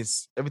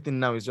everything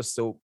now is just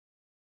so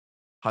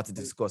hard to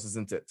discuss,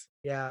 isn't it?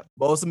 Yeah.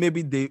 But also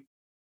maybe they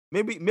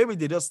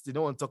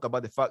don't want to talk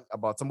about the fact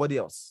about somebody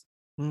else,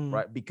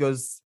 right?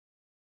 Because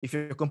if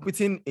you're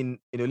competing in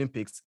the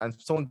Olympics and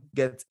someone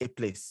gets a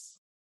place,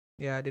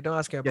 they don't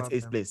ask you about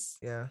gets 8th place.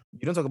 Yeah,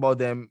 you don't talk about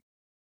them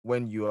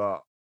when you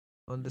are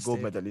on the gold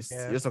stage. medalist.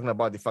 You're just talking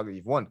about the fact that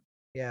you've won.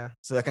 Yeah.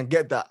 So I can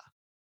get that.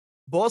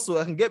 But also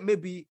I can get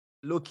maybe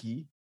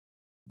low-key,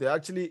 they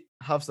actually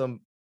have some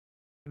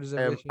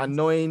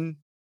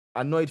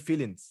annoyed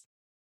feelings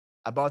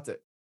about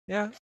it.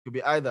 Yeah. It could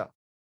be either.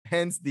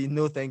 Hence the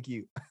no thank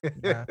you.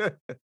 Yeah.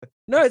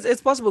 No,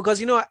 it's possible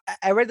because,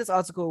 I read this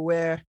article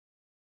where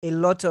a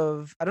lot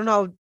of, I don't know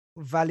how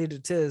valid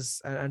it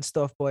is and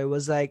stuff, but it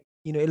was like,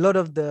 a lot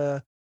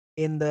of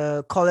in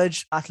the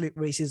college athlete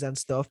races and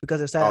stuff, because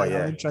they started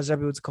allowing transgender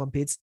people to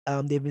compete,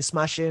 they've been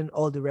smashing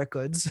all the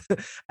records.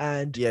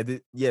 And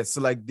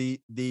so like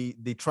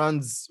the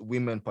trans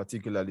women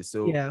particularly,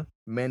 so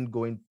men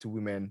going to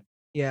women,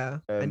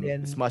 and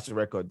then smash the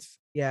records.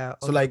 So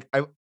like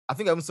I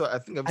think I saw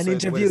an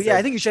interview.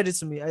 I think you shared it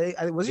to me.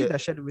 I was you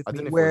that shared it with me. I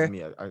don't know where, if it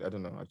was me. I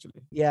don't know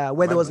actually. Yeah,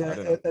 where there was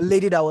a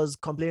lady that was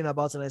complaining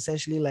about and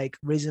essentially like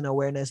raising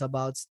awareness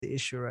about the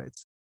issue, right?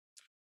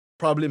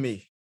 Probably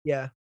me.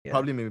 Yeah.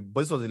 Probably me.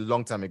 But this was a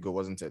long time ago,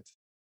 wasn't it?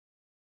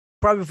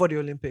 Probably before the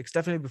Olympics.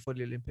 Definitely before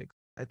the Olympics,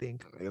 I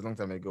think. It was a long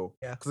time ago.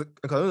 Yeah. Because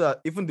I know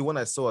that even the one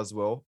I saw as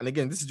well, and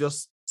again, this is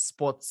just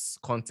sports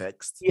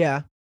context.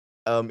 Yeah.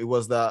 It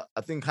was that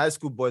I think high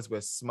school boys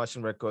were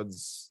smashing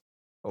records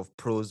of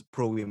pro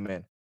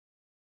women.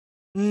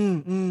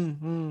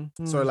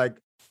 So like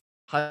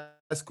high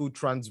school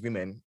trans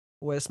women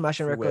were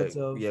smashing records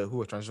who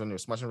were transgender,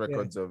 smashing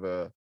records of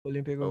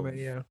Olympic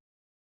women,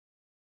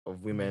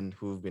 of women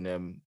who've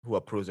been who are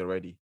pros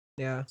already.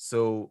 Yeah.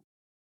 So,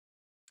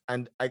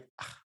 and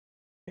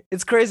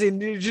it's crazy.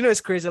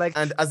 It's crazy. Like,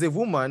 and as a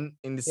woman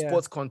in the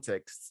sports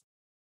context,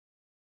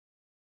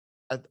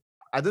 I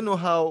don't know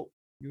how.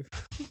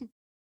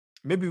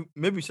 Maybe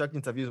we should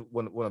interview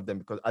one of them,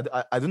 because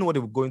I don't know what they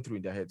were going through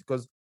in their head,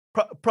 because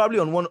probably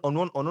on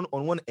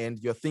one end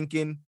you're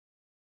thinking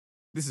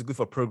this is good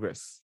for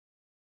progress,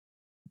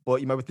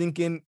 but you might be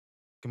thinking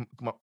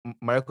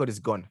my record is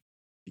gone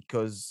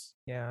because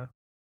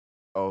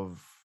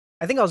of.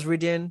 I think I was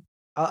reading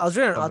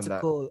an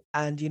article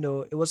and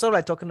it was sort of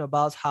like talking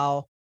about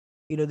how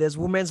there's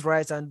women's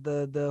rights and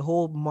the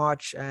whole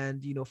march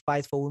and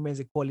fight for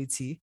women's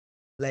equality,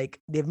 like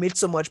they've made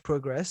so much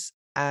progress,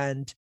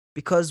 and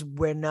because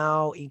we're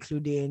now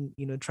including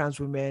trans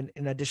women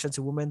in addition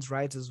to women's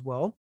rights as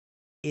well,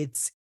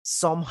 it's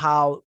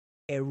somehow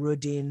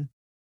eroding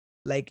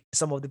like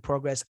some of the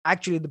progress.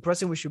 Actually, the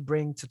person we should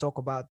bring to talk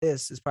about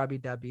this is probably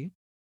Debbie.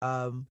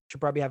 She'll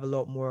probably have a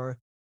lot more,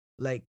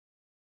 like,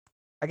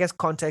 I guess,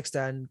 context,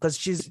 and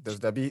because is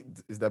Debbie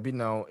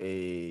now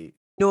a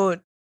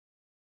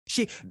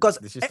because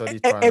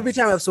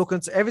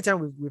every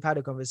time we've had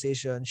a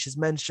conversation, she's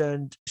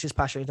mentioned she's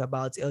passionate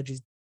about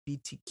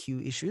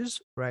LGBTQ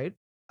issues, right?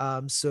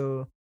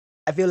 So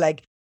I feel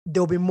like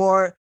there'll be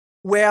more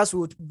whereas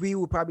we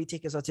would probably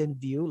take a certain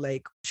view.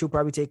 Like she'll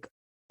probably take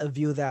a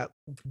view that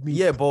we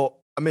Yeah, but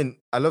I mean,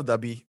 I love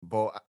Dabi,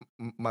 but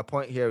my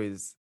point here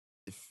is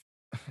if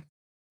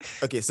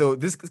okay, so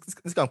this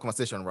kind of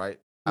conversation, right?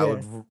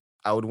 Yeah.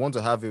 I would want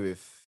to have it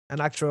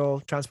an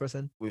actual trans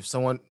person. with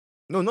someone.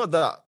 No, not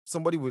that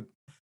somebody would.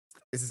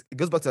 It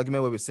goes back to the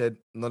argument where we said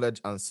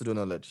knowledge and pseudo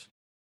knowledge.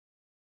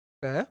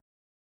 Fair.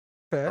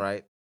 All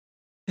right.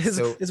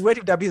 So it's weird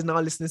if Dabi is now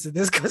listening to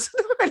this because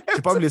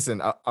she probably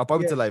listen. I'll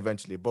probably Yeah. tell her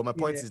eventually. But my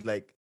point Yeah. is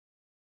like,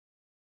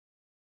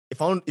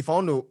 if I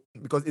want to,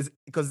 because it's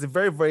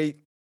very very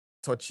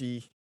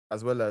touchy,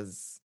 as well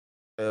as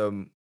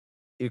it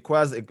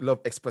requires a lot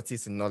of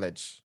expertise and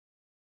knowledge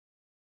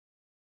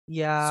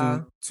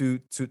Yeah.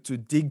 to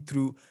dig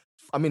through.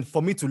 I mean,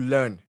 for me to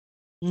learn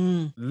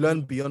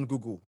beyond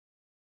Google.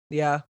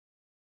 Yeah.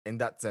 In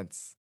that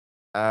sense.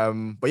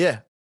 But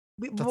yeah,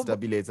 talk to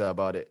Dabi later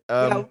about it.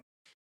 Yeah.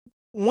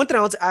 One thing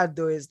I want to add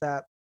though is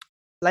that,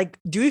 like,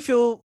 do you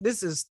feel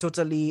this is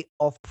totally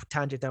off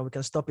tangent and we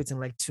can stop it in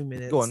like 2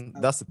 minutes? Go on.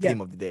 That's the theme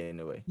of the day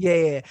anyway.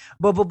 Yeah.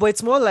 But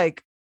it's more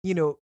like, you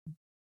know,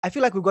 I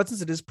feel like we've gotten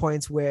to this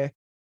point where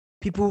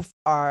people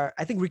are,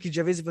 I think Ricky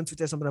Gervais even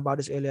tweeted something about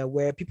this earlier,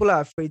 where people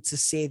are afraid to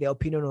say their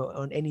opinion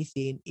on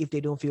anything if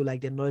they don't feel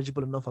like they're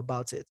knowledgeable enough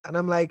about it. And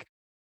I'm like,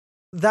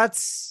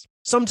 that's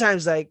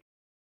sometimes like,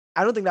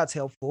 I don't think that's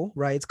helpful,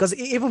 right? Because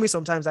even me,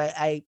 sometimes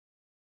I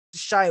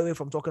shy away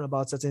from talking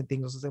about certain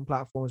things on certain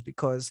platforms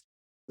because,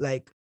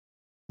 like,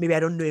 maybe I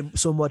don't know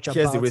so much about it.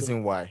 Here's the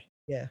reason why.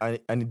 Yeah.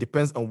 And it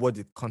depends on what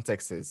the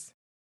context is.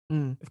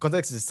 If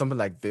context is something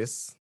like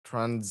this,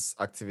 trans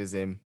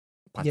activism in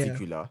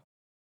particular,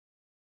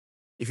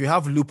 if you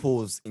have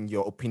loopholes in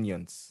your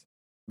opinions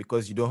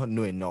because you don't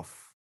know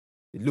enough,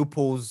 the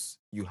loopholes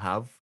you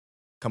have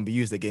can be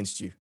used against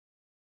you.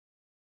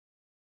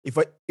 If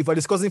we're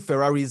discussing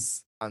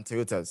Ferraris and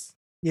Toyotas,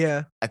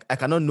 I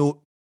cannot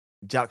know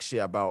jack shit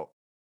about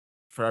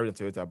Ferrari and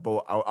Toyota,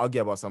 but I'll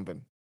argue about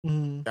something.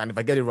 And if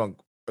I get it wrong,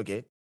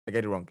 okay, I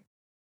get it wrong.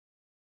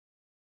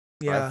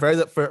 Yeah.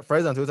 Right?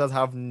 Ferraris and Toyotas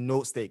have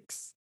no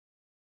stakes.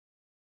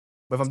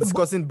 But if I'm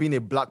discussing being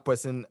a black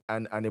person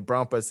and a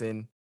brown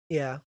person,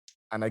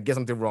 and I get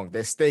something wrong,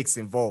 there's stakes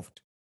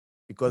involved.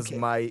 Because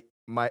my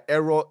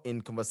error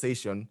in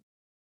conversation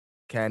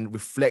can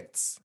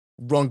reflect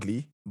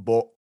wrongly,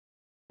 but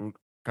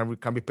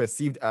can be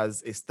perceived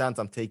as a stance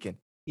I'm taking.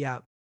 Yeah.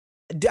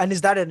 And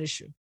is that an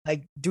issue?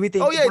 Like, do we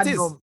think? Oh yeah, it is.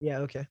 Yeah.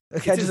 Okay.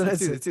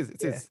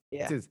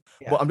 It is.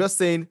 But I'm just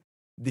saying,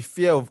 the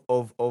fear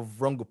of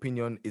wrong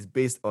opinion is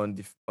based on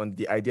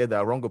the idea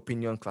that wrong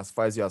opinion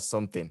classifies you as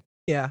something.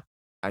 Yeah.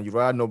 And you'd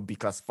rather not be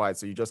classified,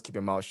 so you just keep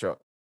your mouth shut.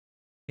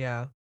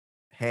 Yeah.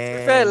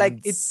 Hence, fair, like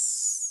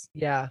it's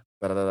yeah.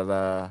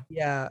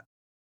 Yeah.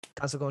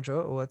 Cancel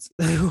control or what?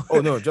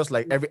 Oh no, just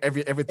like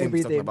everything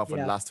we're talking about for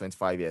the last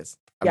 25 years.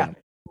 I mean,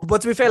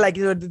 but to be fair, like,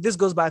 you know, this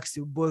goes back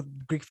to both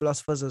Greek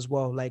philosophers as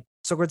well. Like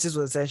Socrates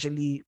was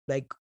essentially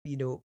like, you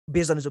know,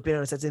 based on his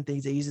opinion on certain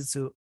things, they used it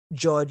to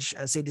judge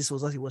and say this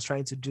was what he was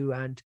trying to do,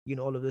 and you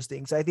know, all of those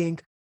things. So I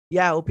think,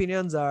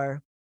 opinions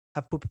have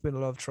put people in a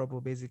lot of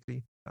trouble,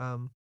 basically.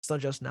 It's not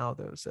just now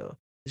though, so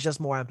it's just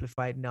more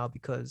amplified now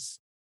because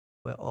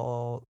we're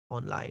all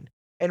online.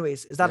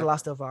 Anyways, is that the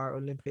last of our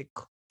Olympic?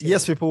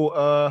 Yes, people.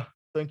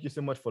 Thank you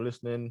so much for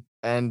listening.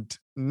 And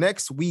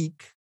next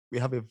week we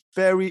have a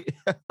very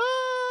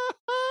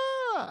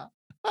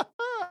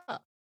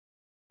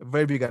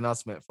very big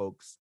announcement,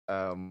 folks.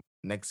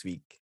 Next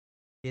week.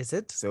 Is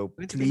it? So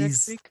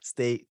please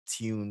stay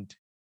tuned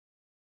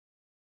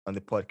on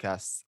the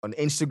podcast, on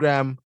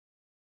Instagram,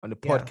 on the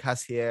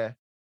podcast here.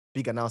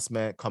 Big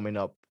announcement coming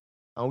up.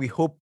 And we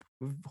hope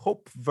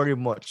very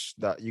much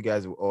that you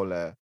guys will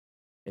all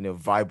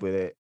vibe with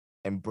it,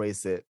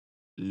 embrace it,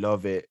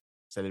 love it,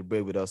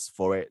 celebrate with us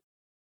for it.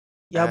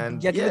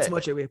 Give it too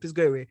much away. Please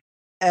go away.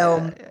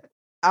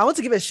 I want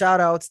to give a shout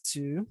out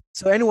to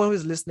anyone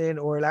who's listening,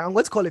 or like, I'm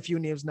going to call a few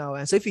names now.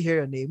 And so if you hear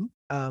your name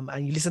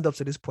and you listened up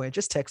to this point,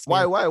 just text me.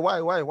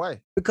 Why?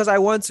 Because I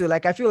want to,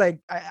 like, I feel like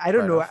I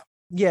don't know. Enough.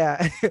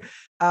 Yeah.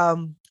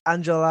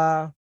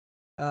 Angela,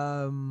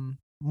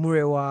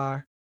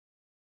 Murewa,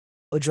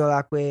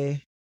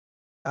 Ojolakwe,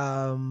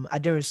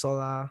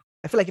 Aderisola.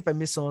 I feel like if I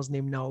miss someone's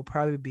name now, it'll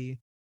probably be.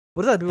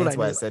 What are the people? That's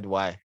why I said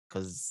why.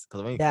 Because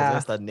when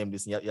you start naming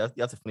this, you have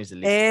to finish the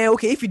list.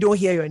 Okay, if you don't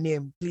hear your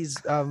name, please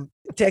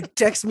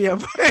text me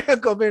and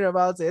comment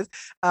about it.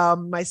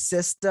 My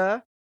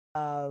sister,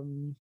 I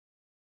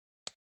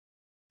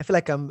feel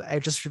like I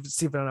just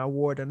received an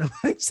award and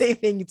I'm saying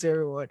thank you to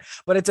everyone,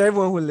 but it's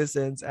everyone who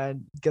listens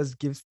and just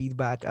gives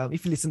feedback.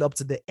 If you listen up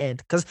to the end,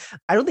 because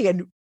I don't think I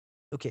knew.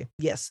 Okay,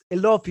 yes, a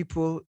lot of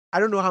people.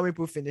 I don't know how many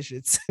people finish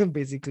it.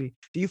 Basically,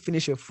 do you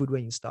finish your food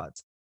when you start?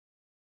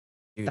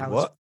 That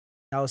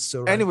was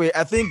so right. Anyway,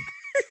 I think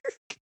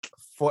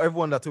for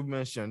everyone that Toby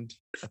mentioned,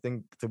 I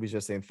think Toby's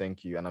just saying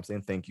thank you, and I'm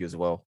saying thank you as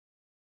well.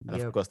 And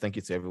of course, thank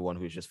you to everyone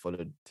who's just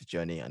followed the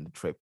journey and the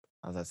trip.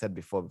 As I said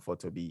before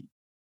Toby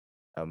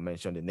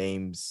mentioned the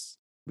names,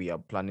 we are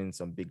planning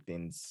some big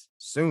things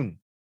soon.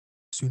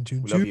 Soon.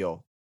 We love you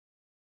all.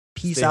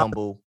 Peace Stay out.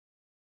 humble.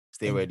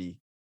 Stay ready.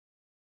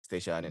 Stay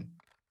shining.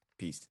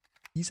 Peace.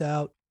 Peace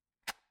out.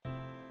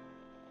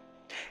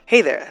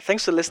 Hey there,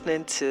 thanks for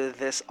listening to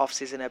this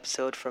off-season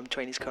episode from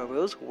 20s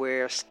Convos.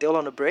 We're still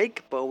on a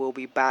break, but we'll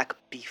be back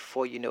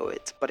before you know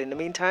it. But in the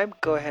meantime,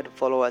 go ahead and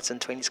follow us on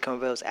 20s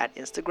Convos at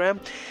Instagram.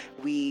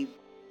 We,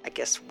 I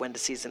guess when the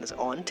season is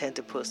on,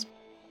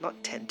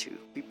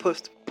 we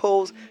post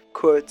polls,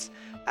 quotes,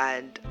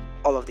 and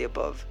all of the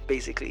above,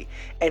 basically.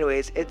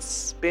 Anyways,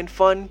 it's been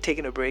fun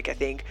taking a break. I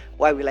think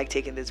why we like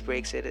taking these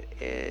breaks,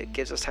 it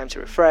gives us time to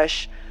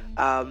refresh,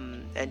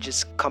 and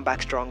just come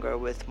back stronger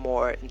with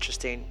more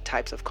interesting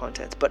types of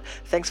content. But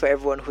thanks for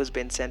everyone who's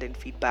been sending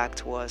feedback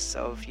to us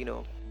of,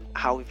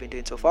 how we've been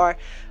doing so far.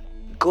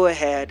 Go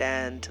ahead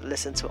and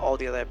listen to all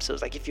the other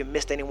episodes. Like if you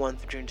missed anyone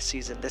during the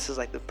season, this is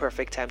like the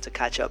perfect time to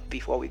catch up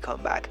before we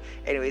come back.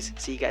 Anyways,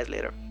 see you guys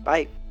later.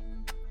 Bye.